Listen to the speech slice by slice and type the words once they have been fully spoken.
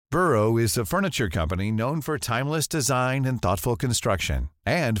Burrow is a furniture company known for timeless design and thoughtful construction,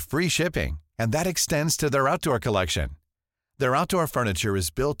 and free shipping, and that extends to their outdoor collection. Their outdoor furniture is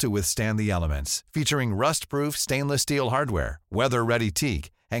built to withstand the elements, featuring rust-proof stainless steel hardware, weather-ready teak,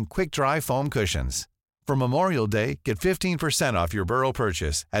 and quick-dry foam cushions. For Memorial Day, get 15% off your Burrow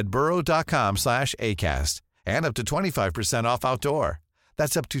purchase at burrow.com/acast, and up to 25% off outdoor.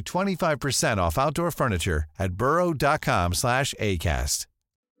 That's up to 25% off outdoor furniture at burrow.com/acast.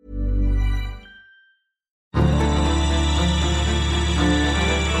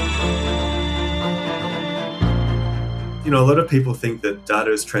 A lot of people think that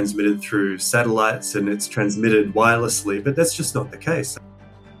data is transmitted through satellites and it's transmitted wirelessly, but that's just not the case.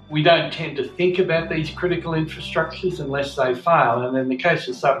 We don't tend to think about these critical infrastructures unless they fail. And in the case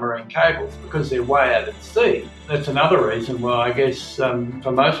of submarine cables, because they're way out at sea, that's another reason why I guess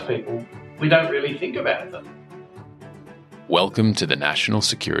for most people, we don't really think about them. Welcome to the National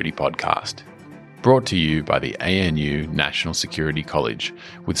Security Podcast, brought to you by the ANU National Security College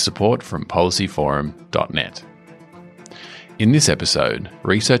with support from policyforum.net. In this episode,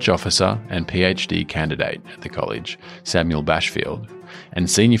 Research Officer and PhD candidate at the college, Samuel Bashfield, and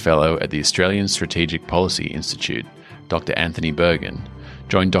Senior Fellow at the Australian Strategic Policy Institute, Dr. Anthony Bergen,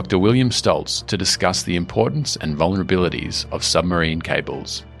 joined Dr. William Stoltz to discuss the importance and vulnerabilities of submarine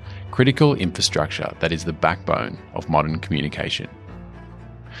cables, critical infrastructure that is the backbone of modern communication.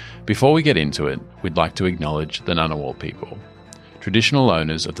 Before we get into it, we'd like to acknowledge the Ngunnawal people, traditional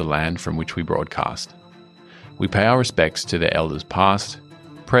owners of the land from which we broadcast. We pay our respects to their elders past,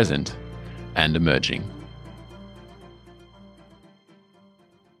 present, and emerging.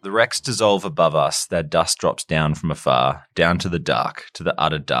 The wrecks dissolve above us, their dust drops down from afar, down to the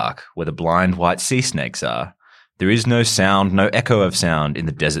utter dark, where the blind white sea snakes are. There is no sound, no echo of sound in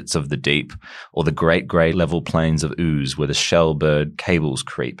the deserts of the deep, or the great grey level plains of ooze where the shellbird cables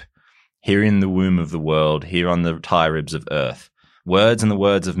creep. Here in the womb of the world, here on the tie ribs of earth, words and the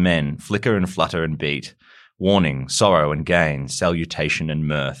words of men flicker and flutter and beat, warning, sorrow and gain, salutation and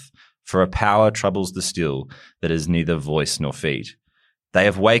mirth, for a power troubles the still that has neither voice nor feet. They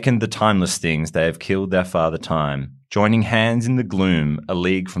have wakened the timeless things, they have killed their father time, joining hands in the gloom, a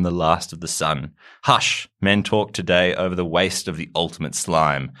league from the last of the sun. Hush, men talk today over the waste of the ultimate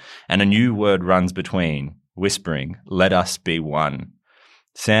slime, and a new word runs between, whispering, let us be one.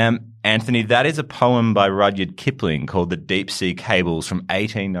 Sam, Anthony, that is a poem by Rudyard Kipling called The Deep Sea Cables from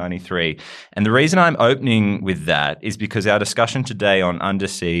 1893. And the reason I'm opening with that is because our discussion today on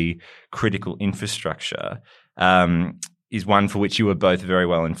undersea critical infrastructure is one for which you were both very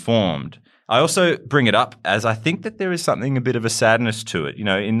well informed. I also bring it up as I think that there is something a bit of a sadness to it,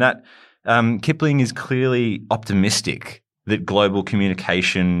 in that Kipling is clearly optimistic that global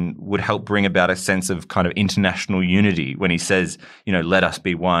communication would help bring about a sense of kind of international unity when he says, let us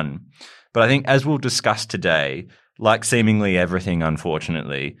be one. But I think as we'll discuss today, like seemingly everything,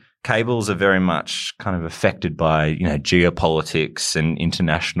 unfortunately, cables are very much kind of affected by, geopolitics and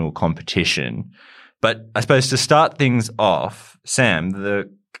international competition. But I suppose to start things off, Sam,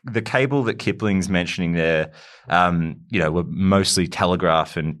 the cable that Kipling's mentioning there, were mostly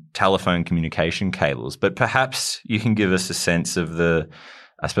telegraph and telephone communication cables. But perhaps you can give us a sense of the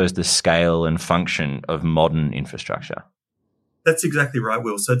scale and function of modern infrastructure. That's exactly right,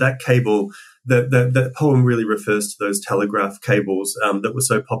 Will. So that cable, the poem really refers to those telegraph cables that were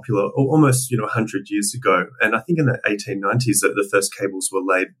so popular almost 100 years ago. And I think in the 1890s that the first cables were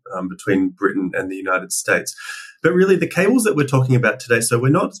laid between Britain and the United States. But really the cables that we're talking about today, so we're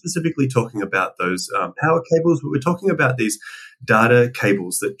not specifically talking about those power cables, but we're talking about these data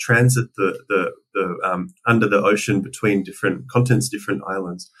cables that transit the under the ocean between different continents, different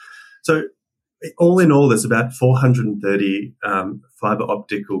islands. So all in all, there's about 430 fiber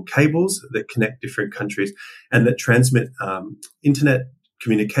optical cables that connect different countries and that transmit internet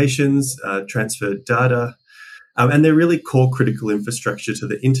communications, transfer data, and they're really core critical infrastructure to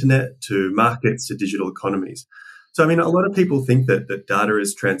the internet, to markets, to digital economies. So, a lot of people think that data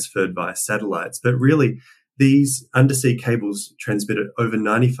is transferred via satellites, but really these undersea cables transmit over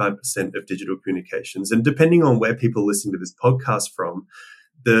 95% of digital communications. And depending on where people listen to this podcast from,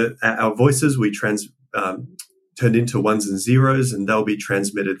 our voices turned into ones and zeros, and they'll be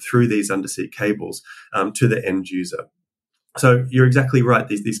transmitted through these undersea cables to the end user. So you're exactly right.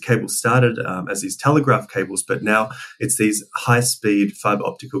 These cables started as these telegraph cables, but now it's these high-speed fiber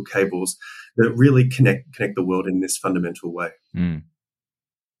optical cables that really connect the world in this fundamental way. Mm.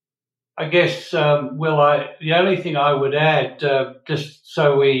 I guess, the only thing I would add, just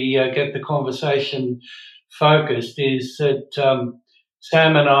so we get the conversation focused, is that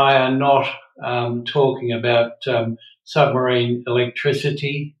Sam and I are not talking about submarine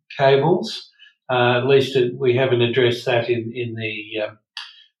electricity cables. At least we haven't addressed that in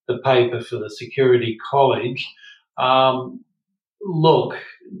the paper for the Security College. Look,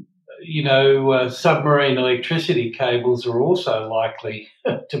 submarine electricity cables are also likely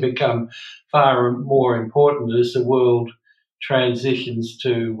to become far more important as the world transitions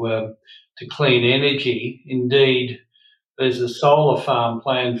to clean energy. Indeed, there's a solar farm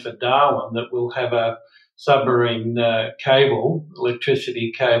planned for Darwin that will have a submarine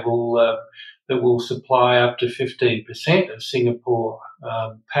electricity cable, that will supply up to 15% of Singapore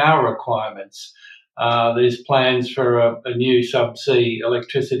power requirements. There's plans for a new subsea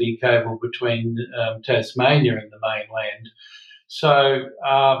electricity cable between Tasmania and the mainland. So,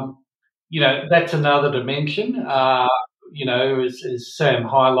 that's another dimension. As Sam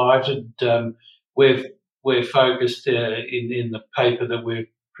highlighted, we're focused in the paper that we've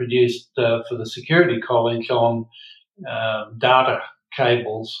produced for the Security College on data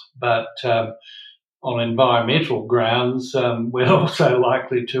cables, but on environmental grounds, we're also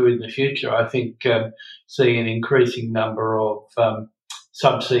likely to, in the future, I think, see an increasing number of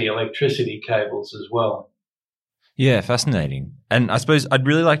subsea electricity cables as well. Yeah, fascinating. And I suppose I'd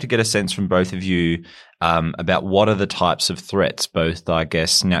really like to get a sense from both of you about what are the types of threats, both, I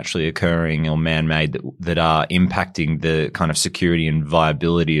guess, naturally occurring or man-made, that are impacting the kind of security and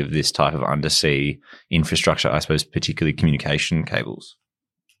viability of this type of undersea infrastructure, I suppose, particularly communication cables.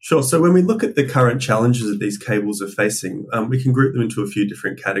 Sure. So when we look at the current challenges that these cables are facing, we can group them into a few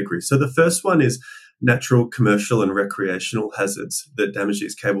different categories. So the first one is natural, commercial and recreational hazards that damage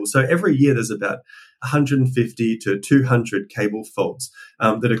these cables. So every year there's about 150 to 200 cable faults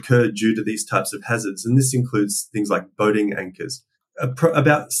that occur due to these types of hazards. And this includes things like boating anchors.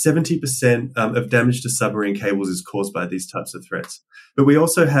 About 70% of damage to submarine cables is caused by these types of threats. But we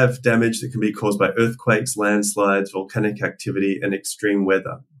also have damage that can be caused by earthquakes, landslides, volcanic activity, and extreme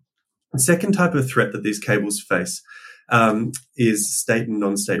weather. The second type of threat that these cables face is state and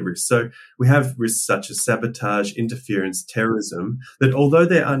non-state risks. So we have risks such as sabotage, interference, terrorism, that although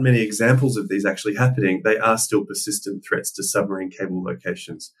there aren't many examples of these actually happening, they are still persistent threats to submarine cable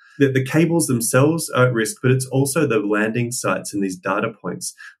locations. The cables themselves are at risk, but it's also the landing sites and these data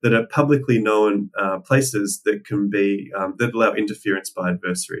points that are publicly known places that can be that allow interference by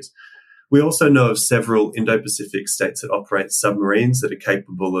adversaries. We also know of several Indo-Pacific states that operate submarines that are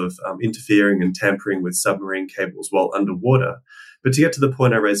capable of interfering and tampering with submarine cables while underwater. But to get to the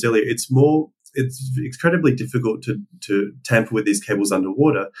point I raised earlier, it's incredibly difficult to tamper with these cables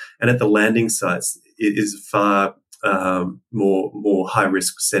underwater, and at the landing sites, it is far more high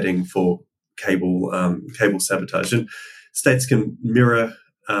risk setting for cable sabotage. And states can mirror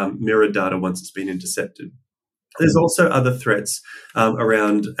data once it's been intercepted. There's also other threats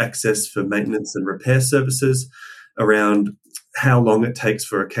around access for maintenance and repair services, around how long it takes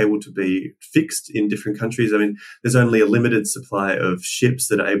for a cable to be fixed in different countries. I mean, there's only a limited supply of ships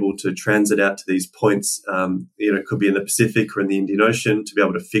that are able to transit out to these points, it could be in the Pacific or in the Indian Ocean, to be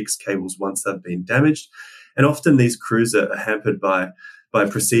able to fix cables once they've been damaged. And often these crews are hampered by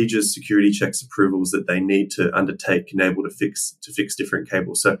procedures, security checks, approvals that they need to undertake and able to fix different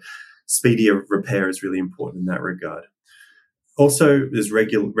cables. So speedier repair is really important in that regard. Also, there's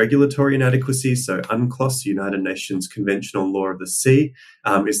regulatory inadequacies. So UNCLOS, United Nations Convention on Law of the Sea,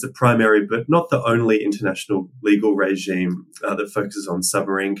 is the primary but not the only international legal regime that focuses on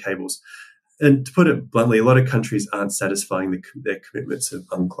submarine cables. And to put it bluntly, a lot of countries aren't satisfying their commitments of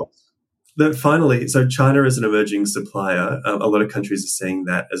UNCLOS. Finally, so China is an emerging supplier. A lot of countries are seeing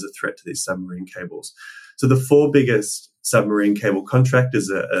that as a threat to these submarine cables. So the four biggest submarine cable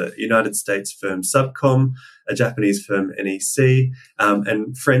contractors are a United States firm Subcom, a Japanese firm NEC,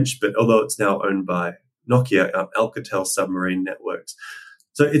 and French, but although it's now owned by Nokia, Alcatel Submarine Networks.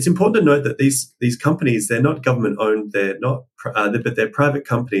 So it's important to note that these companies, they're not government owned, but they're private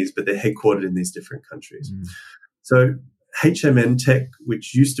companies, but they're headquartered in these different countries. Mm. So HMN Tech,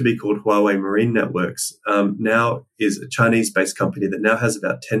 which used to be called Huawei Marine Networks, now is a Chinese-based company that now has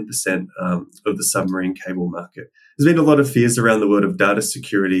about 10% of the submarine cable market. There's been a lot of fears around the world of data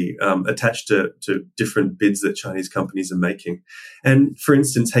security attached to different bids that Chinese companies are making. And for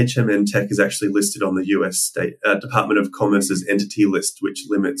instance, HMN Tech is actually listed on the US State Department of Commerce's entity list, which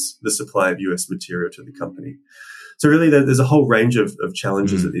limits the supply of US material to the company. So really, there's a whole range of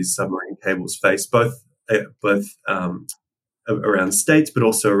challenges that these submarine cables face, both around states, but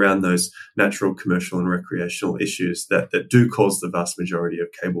also around those natural, commercial and recreational issues that do cause the vast majority of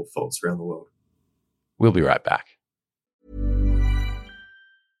cable faults around the world. We'll be right back.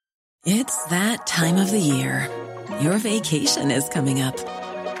 It's that time of the year. Your vacation is coming up.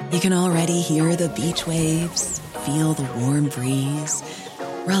 You can already hear the beach waves, feel the warm breeze,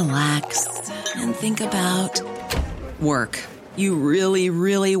 relax, and think about work. You really,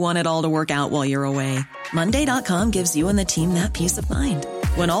 really want it all to work out while you're away. Monday.com gives you and the team that peace of mind.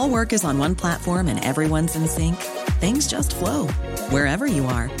 When all work is on one platform and everyone's in sync, things just flow. Wherever you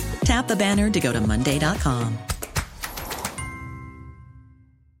are, tap the banner to go to Monday.com.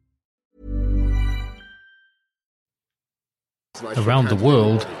 Around the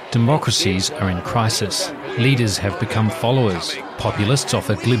world, democracies are in crisis. Leaders have become followers. Populists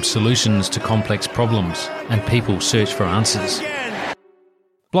offer glib solutions to complex problems, and people search for answers.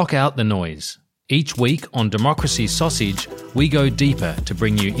 Block out the noise. Each week on Democracy Sausage, we go deeper to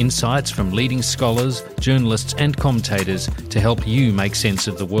bring you insights from leading scholars, journalists and commentators to help you make sense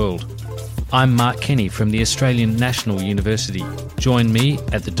of the world. I'm Mark Kenny from the Australian National University. Join me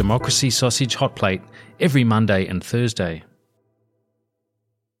at the Democracy Sausage Hot Plate every Monday and Thursday.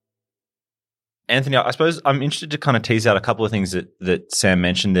 Anthony, I suppose I'm interested to kind of tease out a couple of things that Sam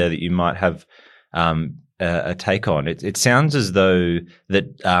mentioned there that you might have a take on. It sounds as though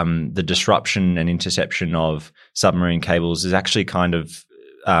that the disruption and interception of submarine cables is actually kind of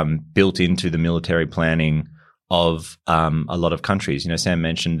built into the military planning of a lot of countries. You know, Sam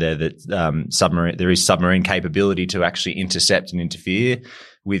mentioned there that there is submarine capability to actually intercept and interfere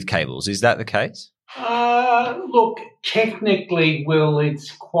with cables. Is that the case? Look, technically, Will,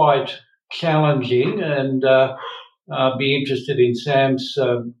 it's quite challenging, and I'd be interested in Sam's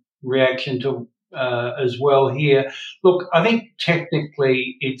reaction to as well here. Look, I think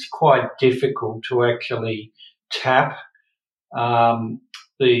technically it's quite difficult to actually tap the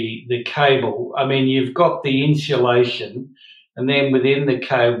cable. I mean, you've got the insulation, and then within the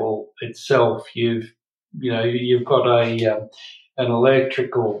cable itself, you've got an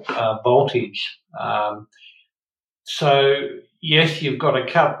electrical voltage. So yes, you've got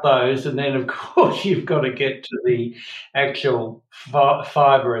to cut those, and then of course you've got to get to the actual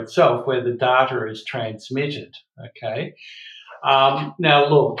fibre itself where the data is transmitted. Okay. Now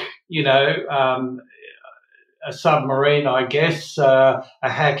look, a submarine, I guess, a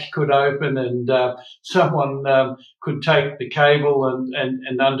hack could open and someone could take the cable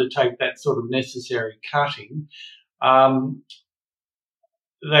and undertake that sort of necessary cutting.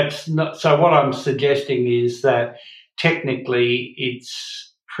 That's not so. What I'm suggesting is that technically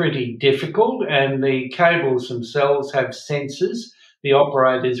it's pretty difficult, and the cables themselves have sensors. The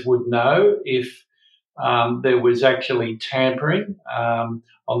operators would know if there was actually tampering on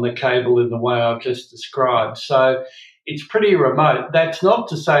the cable in the way I've just described. So it's pretty remote. That's not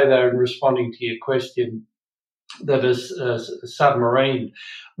to say, though, in responding to your question, that a submarine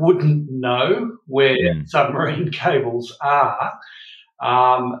wouldn't know where submarine cables are.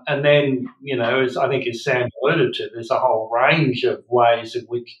 And then, as Sam alluded to, there's a whole range of ways in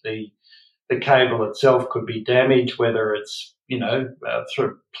which the cable itself could be damaged, whether it's,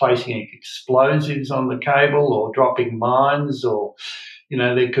 through placing explosives on the cable or dropping mines, or,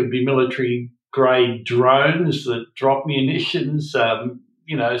 there could be military-grade drones that drop munitions,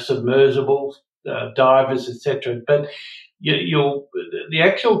 submersibles, divers, etc. But the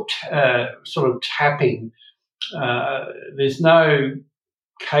actual sort of tapping, there's no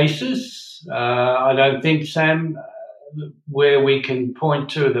cases, I don't think, Sam, where we can point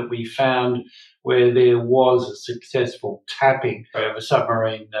to that we found where there was a successful tapping of a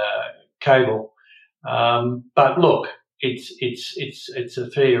submarine cable. But look, it's a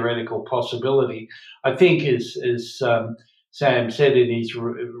theoretical possibility. I think, as Sam said in his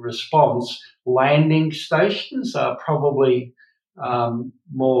response, landing stations are probably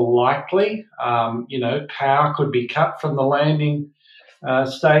more likely. Power could be cut from the landing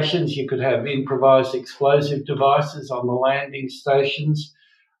stations. You could have improvised explosive devices on the landing stations.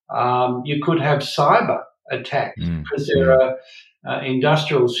 You could have cyber attacks because there are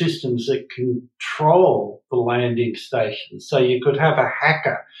industrial systems that control the landing stations. So you could have a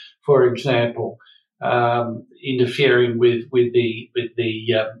hacker, for example, interfering with the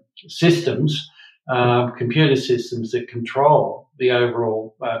systems, computer systems that control the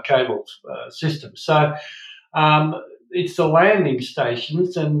overall cable system. So it's the landing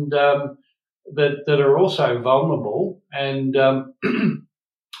stations and that are also vulnerable, and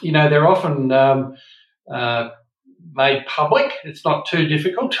they're often made public. It's not too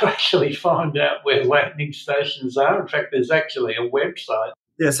difficult to actually find out where landing stations are. In fact, there's actually a website.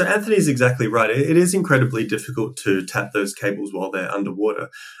 Yeah, so Anthony's exactly right. It is incredibly difficult to tap those cables while they're underwater.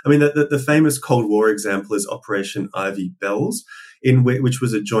 I mean, the famous Cold War example is Operation Ivy Bells, which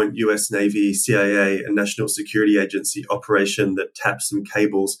was a joint US Navy, CIA, and National Security Agency operation that tapped some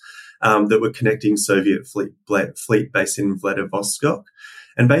cables that were connecting Soviet fleet based in Vladivostok.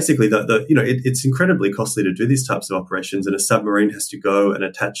 And basically, it's incredibly costly to do these types of operations, and a submarine has to go and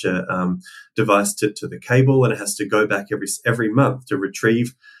attach a device to the cable, and it has to go back every month to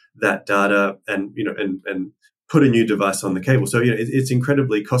retrieve that data and put a new device on the cable. So it's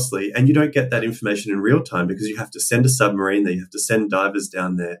incredibly costly, and you don't get that information in real time because you have to send a submarine there, you have to send divers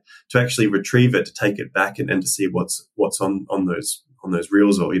down there to actually retrieve it, to take it back and to see what's on those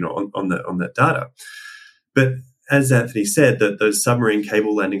reels or on that data. But as Anthony said, that those submarine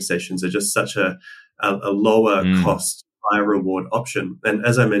cable landing stations are just such a lower cost, higher reward option. And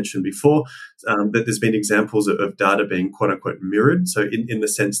as I mentioned before, that there's been examples of data being quote unquote mirrored. So in the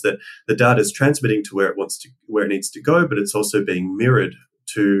sense that the data is transmitting to where it needs to go, but it's also being mirrored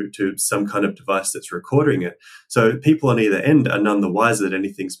to some kind of device that's recording it. So people on either end are none the wiser that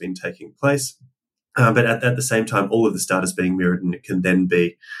anything's been taking place. But at the same time, all of this data is being mirrored, and it can then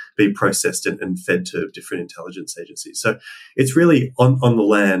be processed and fed to different intelligence agencies. So it's really on the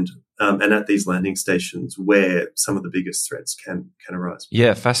land and at these landing stations where some of the biggest threats can arise.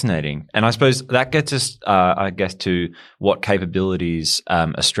 Yeah, fascinating. And I suppose that gets us, to what capabilities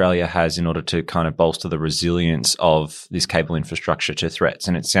Australia has in order to kind of bolster the resilience of this cable infrastructure to threats.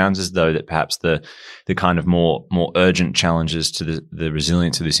 And it sounds as though that perhaps the kind of more urgent challenges to the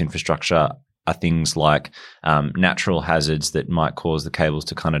resilience of this infrastructure are things like natural hazards that might cause the cables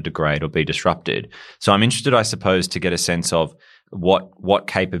to kind of degrade or be disrupted. So I'm interested, I suppose, to get a sense of what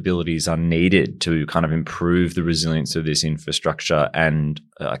capabilities are needed to kind of improve the resilience of this infrastructure, and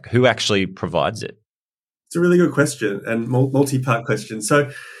who actually provides it. It's a really good question and multi-part question.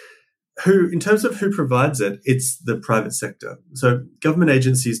 So in terms of who provides it, it's the private sector. So government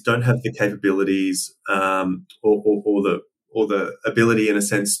agencies don't have the capabilities or the ability, in a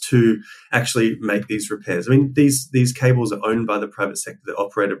sense, to actually make these repairs. I mean, these cables are owned by the private sector, they're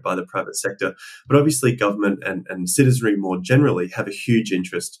operated by the private sector, but obviously government and citizenry more generally have a huge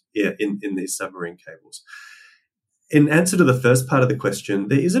interest in these submarine cables. In answer to the first part of the question,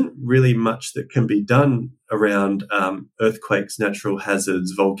 there isn't really much that can be done around earthquakes, natural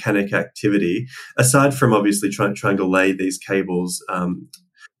hazards, volcanic activity, aside from obviously trying to lay these cables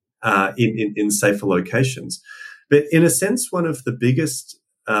in safer locations. But in a sense, one of the biggest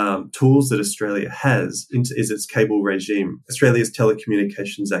tools that Australia has is its cable regime, Australia's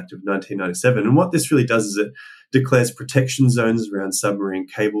Telecommunications Act of 1997. And what this really does is it declares protection zones around submarine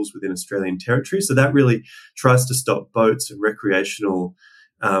cables within Australian territory. So that really tries to stop boats and recreational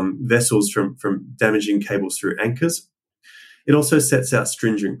vessels from damaging cables through anchors. It also sets out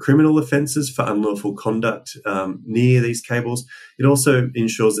stringent criminal offences for unlawful conduct near these cables. It also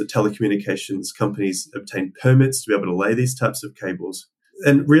ensures that telecommunications companies obtain permits to be able to lay these types of cables.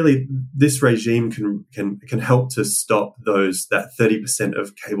 And really, this regime can help to stop that 30%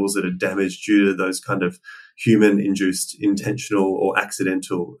 of cables that are damaged due to those kind of human-induced, intentional or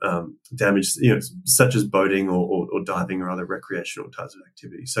accidental damage, such as boating or diving or other recreational types of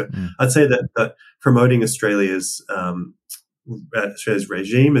activities. So I'd say that promoting Australia's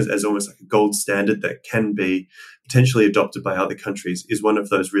regime as almost like a gold standard that can be potentially adopted by other countries is one of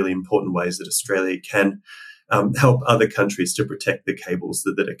those really important ways that Australia can help other countries to protect the cables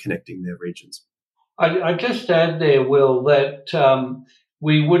that are connecting their regions. I just add there, Will, that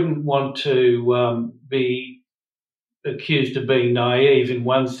we wouldn't want to be accused of being naive in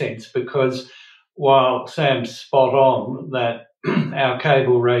one sense, because while Sam's spot on that our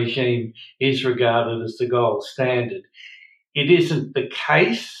cable regime is regarded as the gold standard, it isn't the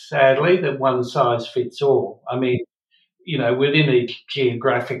case, sadly, that one size fits all. I mean, within each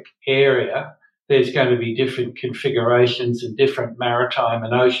geographic area, there's going to be different configurations and different maritime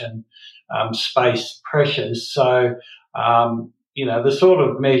and ocean space pressures. So, the sort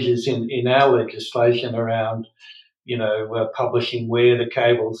of measures in our legislation around, publishing where the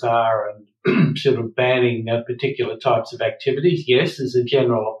cables are and sort of banning particular types of activities, yes, is a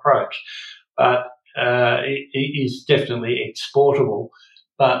general approach, but it is definitely exportable.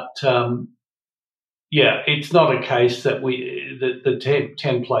 But it's not a case that the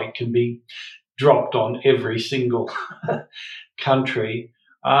template can be dropped on every single country.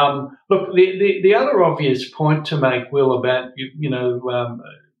 Look, the other obvious point to make, Will, about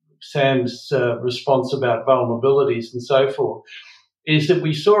Sam's response about vulnerabilities and so forth, is that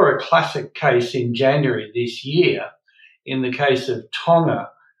we saw a classic case in January this year, in the case of Tonga,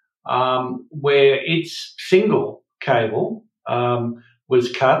 where its single cable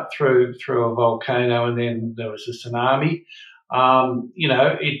was cut through a volcano, and then there was a tsunami.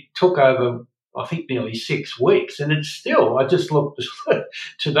 It took over, I think, nearly 6 weeks, and it's still, I just looked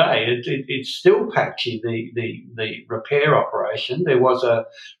today, it's still patchy, the repair operation. There was a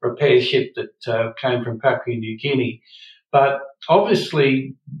repair ship that came from Papua New Guinea But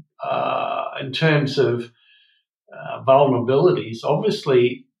obviously, in terms of vulnerabilities,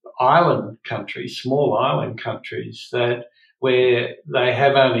 obviously island countries, small island countries where they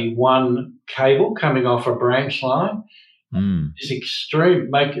have only one cable coming off a branch line, is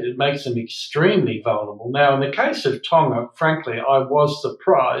makes them extremely vulnerable. Now, in the case of Tonga, frankly, I was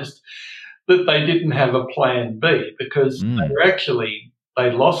surprised that they didn't have a plan B, because they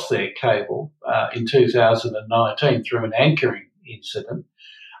lost their cable in 2019 through an anchoring incident.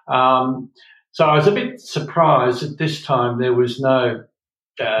 So I was a bit surprised at this time there was no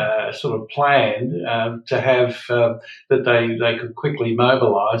sort of plan to have that they could quickly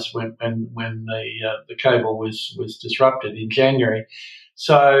mobilise when the cable was disrupted in January.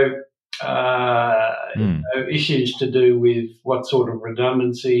 So issues to do with what sort of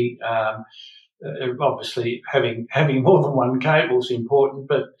redundancy. Obviously, having more than one cable is important,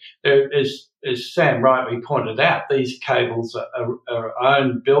 but as Sam rightly pointed out, these cables are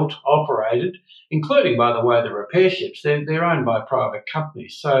owned, built, operated, including, by the way, the repair ships. They're owned by private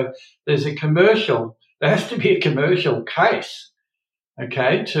companies. So there has to be a commercial case,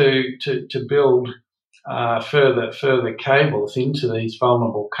 okay, to build further cables into these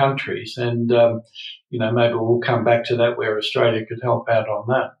vulnerable countries, and maybe we'll come back to that where Australia could help out on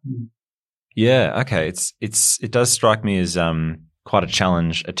that. Yeah, okay. It does strike me as quite a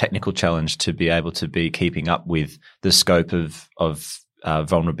challenge, a technical challenge, to be able to be keeping up with the scope of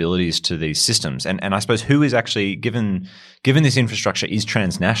vulnerabilities to these systems. And I suppose who is actually, given this infrastructure is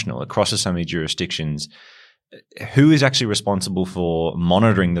transnational across so many jurisdictions, who is actually responsible for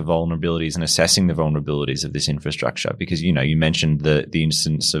monitoring the vulnerabilities and assessing the vulnerabilities of this infrastructure? Because you mentioned the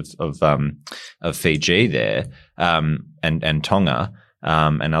instance of Fiji there, and Tonga,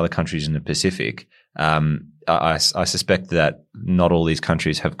 and other countries in the Pacific. I suspect that not all these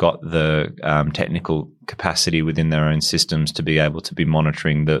countries have got the technical capacity within their own systems to be able to be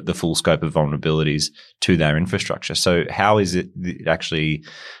monitoring the full scope of vulnerabilities to their infrastructure. So how is it actually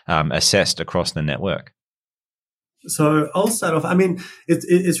assessed across the network? So I'll start off. I mean,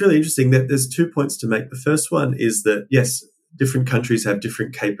 it's really interesting that there's 2 points to make. The first one is that, yes, different countries have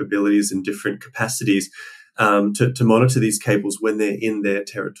different capabilities and different capacities to monitor these cables when they're in their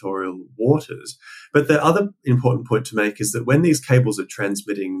territorial waters. But the other important point to make is that when these cables are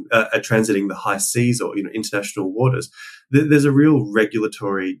transiting the high seas or international waters, there's a real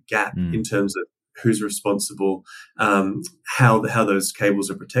regulatory gap in terms of who's responsible, how those cables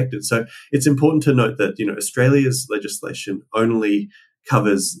are protected. So it's important to note that Australia's legislation only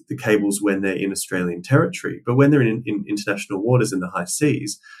covers the cables when they're in Australian territory, but when they're in international waters in the high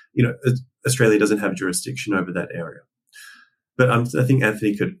seas, Australia doesn't have jurisdiction over that area. But I think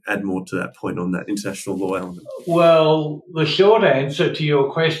Anthony could add more to that point on that international law element. Well, the short answer to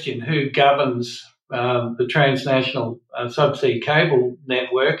your question, who governs the transnational subsea cable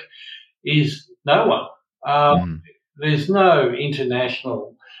network, is no one. There's no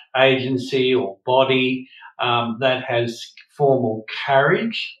international agency or body that has formal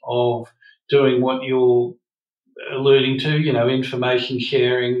carriage of doing what you're alluding to, information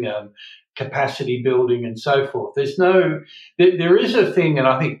sharing, capacity building and so forth. There is a thing, and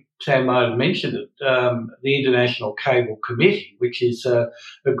I think Sam might have mentioned it, the International Cable Committee, which is a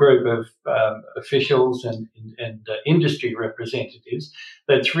group of officials and industry representatives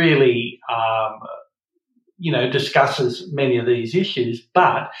that's really discusses many of these issues,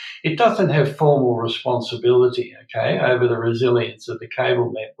 but it doesn't have formal responsibility, over the resilience of the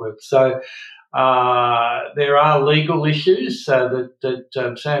cable network. So there are legal issues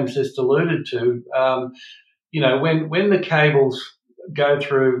that Sam's just alluded to. When the cables go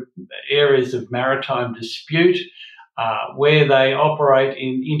through areas of maritime dispute, where they operate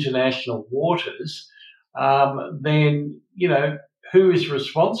in international waters, then, who is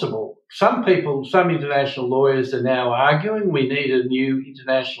responsible? Some international lawyers are now arguing we need a new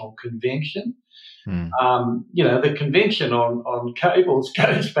international convention. The convention on cables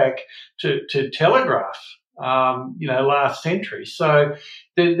goes back to telegraph, last century. So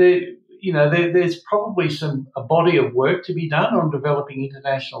there's probably a body of work to be done on developing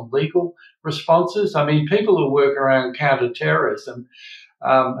international legal responses. I mean, people who work around counterterrorism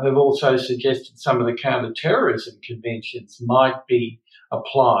have also suggested some of the counterterrorism conventions might be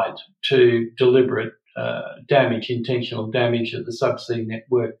applied to deliberate intentional damage of the subsea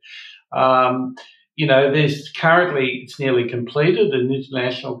network. There's currently, it's nearly completed, an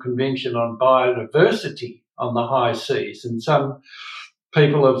international convention on biodiversity on the high seas. And some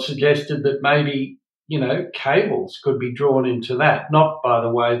people have suggested that maybe, cables could be drawn into that. Not, by the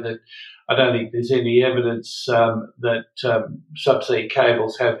way, that I don't think there's any evidence that subsea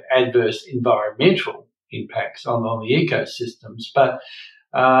cables have adverse environmental impacts on the ecosystems. But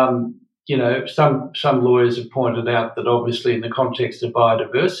some lawyers have pointed out that obviously in the context of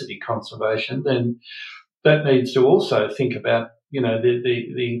biodiversity conservation, then that needs to also think about,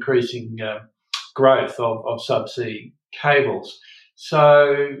 the increasing growth of subsea cables.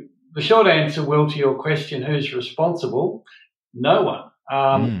 So the short answer, Will, to your question, who's responsible? No one.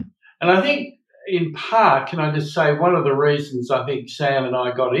 And I think in part, can I just say, one of the reasons I think Sam and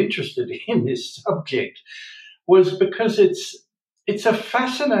I got interested in this subject was because it's a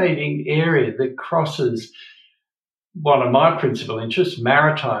fascinating area that crosses one of my principal interests,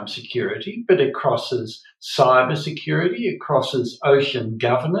 maritime security, but it crosses cyber security, it crosses ocean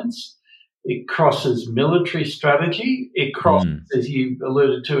governance, it crosses military strategy, it crosses, as you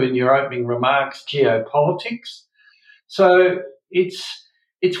alluded to in your opening remarks, geopolitics. So it's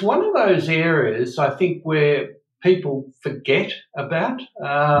one of those areas, I think, where people forget about,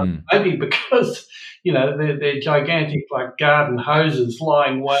 maybe because, they're gigantic, like garden hoses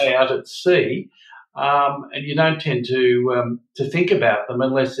lying way out at sea, and you don't tend to think about them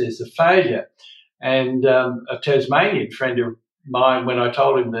unless there's a failure. And a Tasmanian friend of mine, when I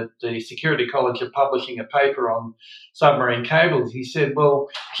told him that the Security College are publishing a paper on submarine cables, he said, well,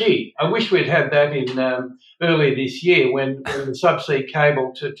 gee, I wish we'd had that in early this year when the subsea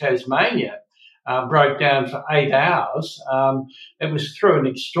cable to Tasmania broke down for 8 hours. It was through an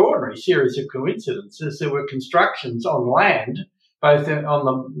extraordinary series of coincidences. There were constructions on land, both on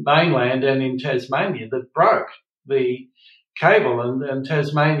the mainland and in Tasmania, that broke the cable, and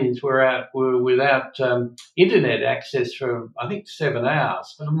Tasmanians were without internet access for, I think, 7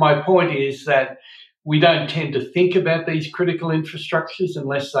 hours. My point is that we don't tend to think about these critical infrastructures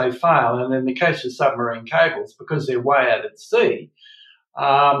unless they fail. And in the case of submarine cables, because they're way out at sea,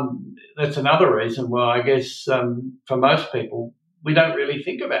 that's another reason why I guess for most people, we don't really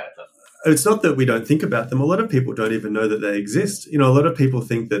think about them. It's not that we don't think about them. A lot of people don't even know that they exist. A lot of people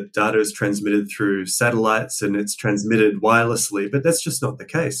think that data is transmitted through satellites and it's transmitted wirelessly, but that's just not the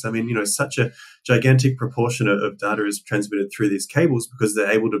case. I mean, such a gigantic proportion of data is transmitted through these cables because they're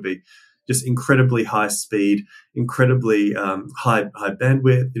able to be just incredibly high speed, incredibly high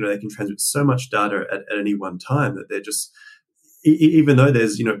bandwidth. They can transmit so much data at any one time that they're just, even though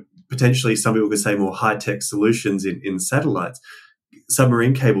there's, potentially some people could say more high-tech solutions in satellites,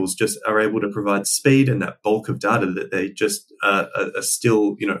 submarine cables just are able to provide speed and that bulk of data that they just are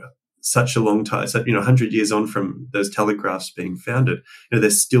still, such a long time, 100 years on from those telegraphs being founded,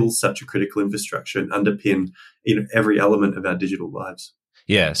 there's still such a critical infrastructure and underpin, every element of our digital lives.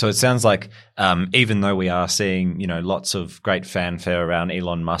 Yeah, so it sounds like even though we are seeing, lots of great fanfare around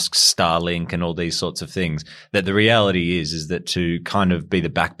Elon Musk's Starlink and all these sorts of things, that the reality is that to kind of be the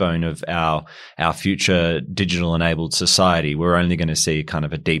backbone of our future digital-enabled society, we're only going to see kind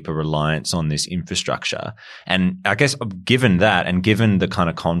of a deeper reliance on this infrastructure. And I guess given that, and given the kind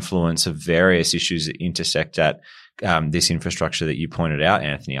of confluence of various issues that intersect at this infrastructure that you pointed out,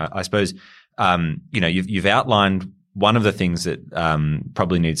 Anthony, I suppose you've outlined one of the things that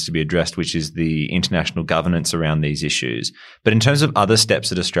probably needs to be addressed, which is the international governance around these issues. But in terms of other steps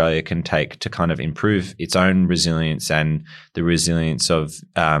that Australia can take to kind of improve its own resilience and the resilience of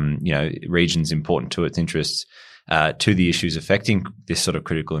regions important to its interests to the issues affecting this sort of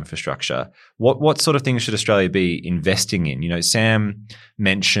critical infrastructure, what sort of things should Australia be investing in? Sam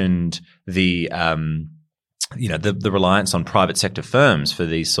mentioned the reliance on private sector firms for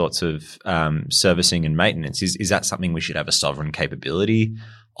these sorts of servicing and maintenance. Is that something we should have a sovereign capability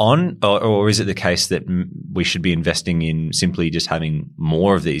on? Or is it the case that we should be investing in simply just having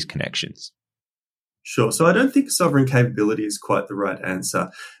more of these connections? Sure. So I don't think sovereign capability is quite the right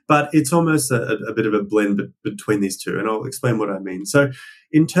answer, but it's almost a bit of a blend between these two, and I'll explain what I mean. So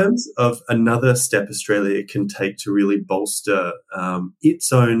in terms of another step Australia can take to really bolster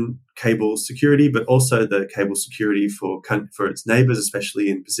its own cable security, but also the cable security for its neighbours, especially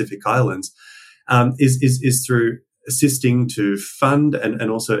in Pacific Islands, is through assisting to fund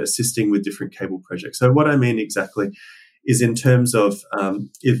and also assisting with different cable projects. So what I mean exactly is in terms of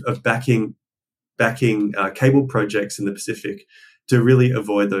backing cable projects in the Pacific to really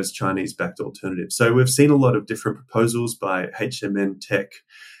avoid those Chinese-backed alternatives. So we've seen a lot of different proposals by HMN Tech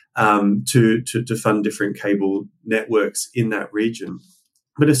to fund different cable networks in that region.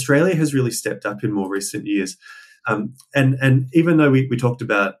 But Australia has really stepped up in more recent years. And even though we talked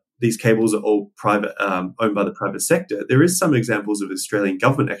about these cables are all private, owned by the private sector, there is some examples of the Australian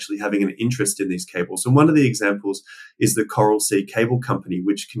government actually having an interest in these cables. And one of the examples is the Coral Sea Cable Company,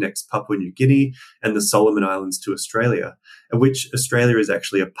 which connects Papua New Guinea and the Solomon Islands to Australia, and which Australia is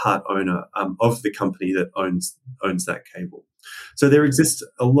actually a part owner of the company that owns that cable. So there exists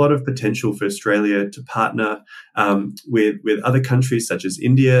a lot of potential for Australia to partner with other countries such as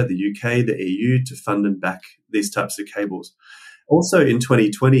India, the UK, the EU to fund and back these types of cables. Also in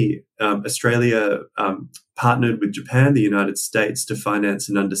 2020, Australia partnered with Japan, the United States, to finance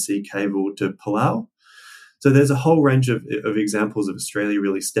an undersea cable to Palau. So there's a whole range of examples of Australia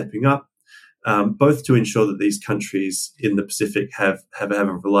really stepping up, both to ensure that these countries in the Pacific have a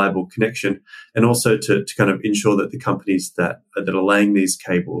reliable connection, and also to kind of ensure that the companies that are laying these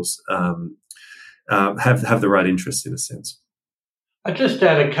cables have the right interest, in a sense. I just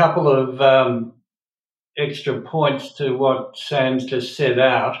add a couple of extra points to what Sam's just set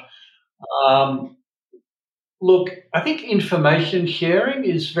out. Look, I think information sharing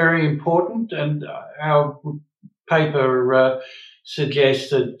is very important, and our paper suggests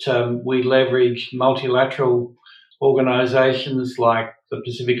that we leverage multilateral organisations like the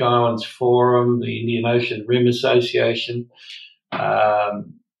Pacific Islands Forum, the Indian Ocean Rim Association,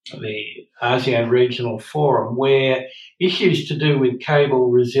 the ASEAN Regional Forum, where issues to do with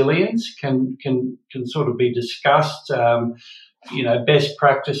cable resilience can sort of be discussed. Best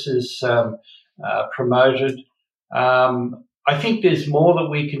practices promoted. I think there's more that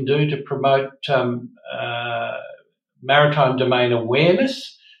we can do to promote maritime domain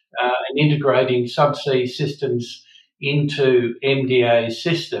awareness and integrating subsea systems into MDA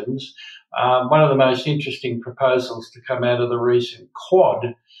systems. One of the most interesting proposals to come out of the recent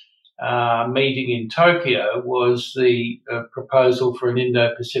Quad meeting in Tokyo was the proposal for an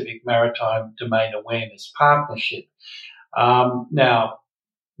Indo-Pacific Maritime Domain Awareness Partnership. Now,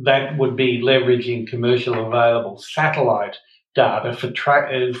 that would be leveraging commercial available satellite data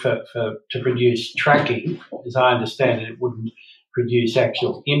to produce tracking. As I understand it, it wouldn't produce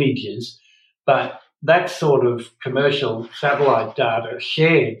actual images, but that sort of commercial satellite data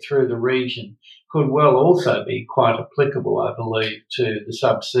shared through the region could well also be quite applicable, I believe, to the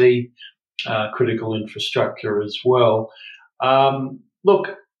subsea critical infrastructure as well.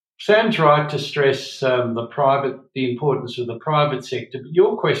 Look, Sam's right to stress the importance of the private sector, but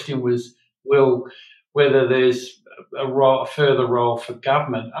your question was, whether there's a further role for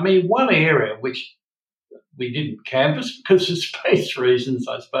government. I mean, one area which we didn't canvass because of space reasons,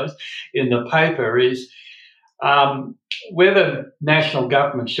 I suppose, in the paper is whether national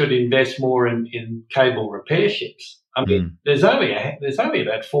government should invest more in cable repair ships. I mean, there's only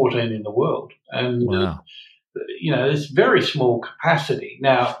about 14 in the world, and wow. There's very small capacity.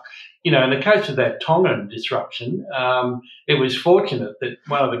 Now, in the case of that Tongan disruption, it was fortunate that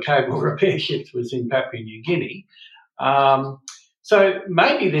one of the cable repair ships was in Papua New Guinea. So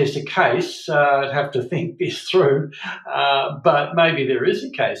maybe there's a case, I'd have to think this through, but maybe there is a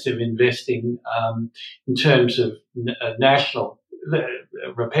case of investing in terms of national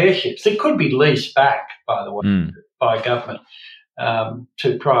repair ships. It could be leased back, by the way, by government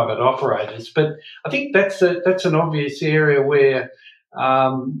to private operators. But I think that's an obvious area where,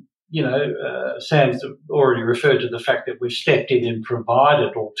 Sam's already referred to the fact that we've stepped in and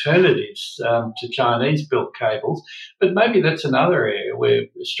provided alternatives to Chinese-built cables, but maybe that's another area where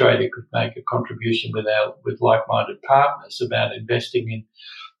Australia could make a contribution with like-minded partners about investing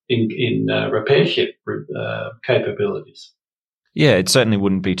in repair ship capabilities. Yeah, it certainly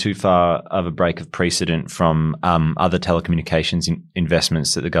wouldn't be too far of a break of precedent from other telecommunications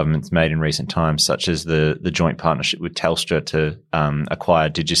investments that the government's made in recent times, such as the joint partnership with Telstra to acquire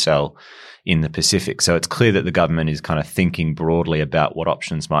Digicel in the Pacific. So it's clear that the government is kind of thinking broadly about what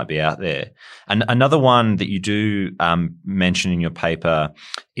options might be out there. And another one that you do mention in your paper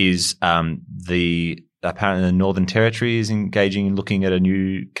is apparently the Northern Territory is engaging in looking at a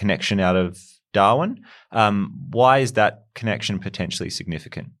new connection out of Darwin. Why is that connection potentially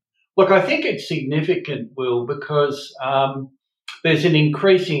significant? Look, I think it's significant, Will, because there's an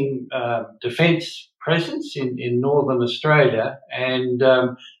increasing defence presence in Northern Australia, and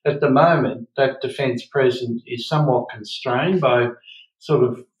at the moment that defence presence is somewhat constrained by sort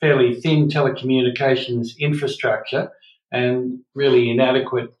of fairly thin telecommunications infrastructure and really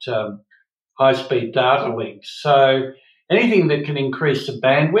inadequate high-speed data links. So anything that can increase the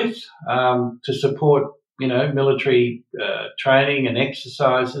bandwidth to support, military training and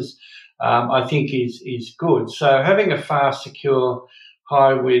exercises, I think is good. So having a fast, secure,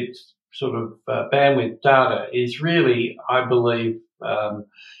 high-width sort of bandwidth data is really, I believe,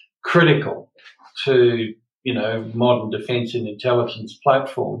 critical to, modern defence and intelligence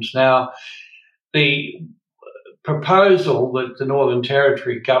platforms. Now, the proposal that the Northern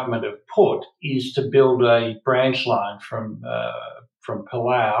Territory government have put is to build a branch line from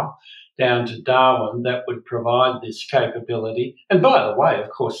Palau down to Darwin that would provide this capability. And by the way, of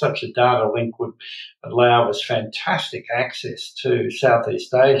course, such a data link would allow us fantastic access to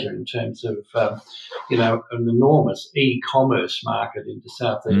Southeast Asia in terms of, an enormous e-commerce market into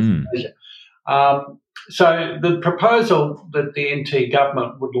Southeast Asia. So the proposal that the NT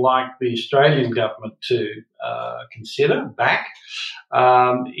government would like the Australian government to consider back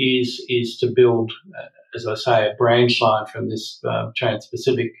is to build, as I say, a branch line from this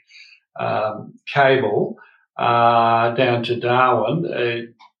Trans-Pacific cable down to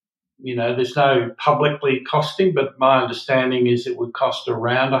Darwin. There's no publicly costing, but my understanding is it would cost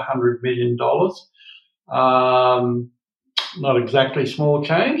around $100 million. Not exactly small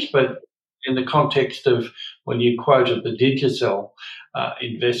change, but in the context of when you quoted the Digicel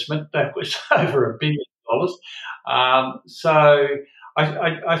investment, that was over $1 billion. So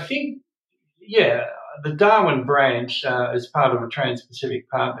I think, the Darwin branch, as part of a Trans-Pacific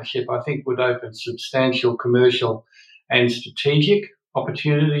partnership, I think would open substantial commercial and strategic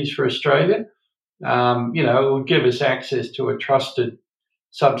opportunities for Australia. It would give us access to a trusted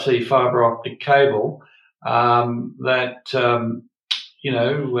subsea fibre optic cable that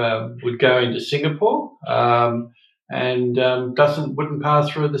would go into Singapore and wouldn't pass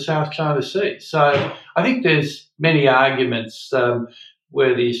through the South China Sea. So I think there's many arguments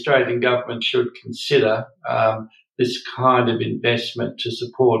where the Australian government should consider this kind of investment to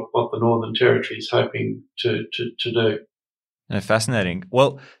support what the Northern Territory is hoping to do. No, fascinating.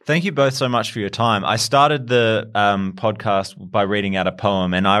 Well, thank you both so much for your time. I started the podcast by reading out a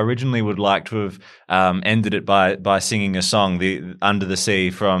poem, and I originally would like to have ended it by singing a song, the Under the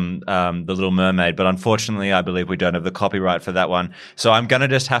Sea from The Little Mermaid, but unfortunately I believe we don't have the copyright for that one. So I'm going to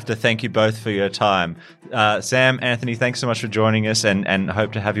just have to thank you both for your time. Sam, Anthony, thanks so much for joining us, and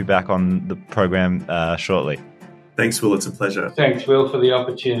hope to have you back on the program shortly. Thanks, Will. It's a pleasure. Thanks, Will, for the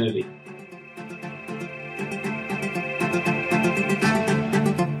opportunity.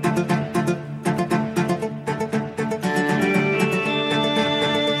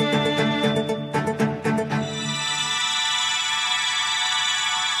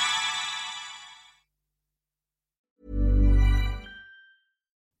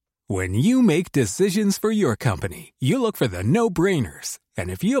 When you make decisions for your company, you look for the no-brainers. And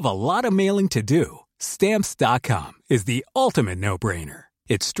if you have a lot of mailing to do, Stamps.com is the ultimate no-brainer.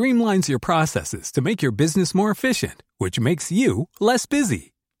 It streamlines your processes to make your business more efficient, which makes you less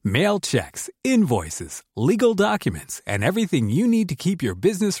busy. Mail checks, invoices, legal documents, and everything you need to keep your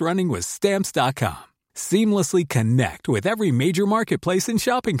business running with Stamps.com. Seamlessly connect with every major marketplace and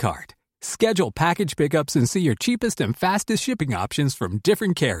shopping cart. Schedule package pickups and see your cheapest and fastest shipping options from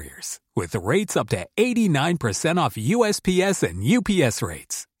different carriers, with rates up to 89% off USPS and UPS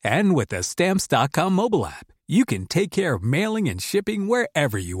rates. And with the Stamps.com mobile app, you can take care of mailing and shipping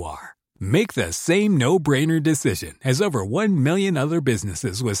wherever you are. Make the same no-brainer decision as over 1 million other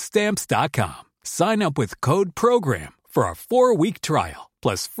businesses with Stamps.com. Sign up with code PROGRAM for a 4-week trial,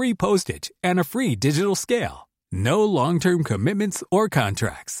 plus free postage and a free digital scale. No long-term commitments or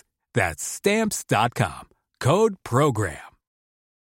contracts. That's Stamps.com. Code PROGRAM.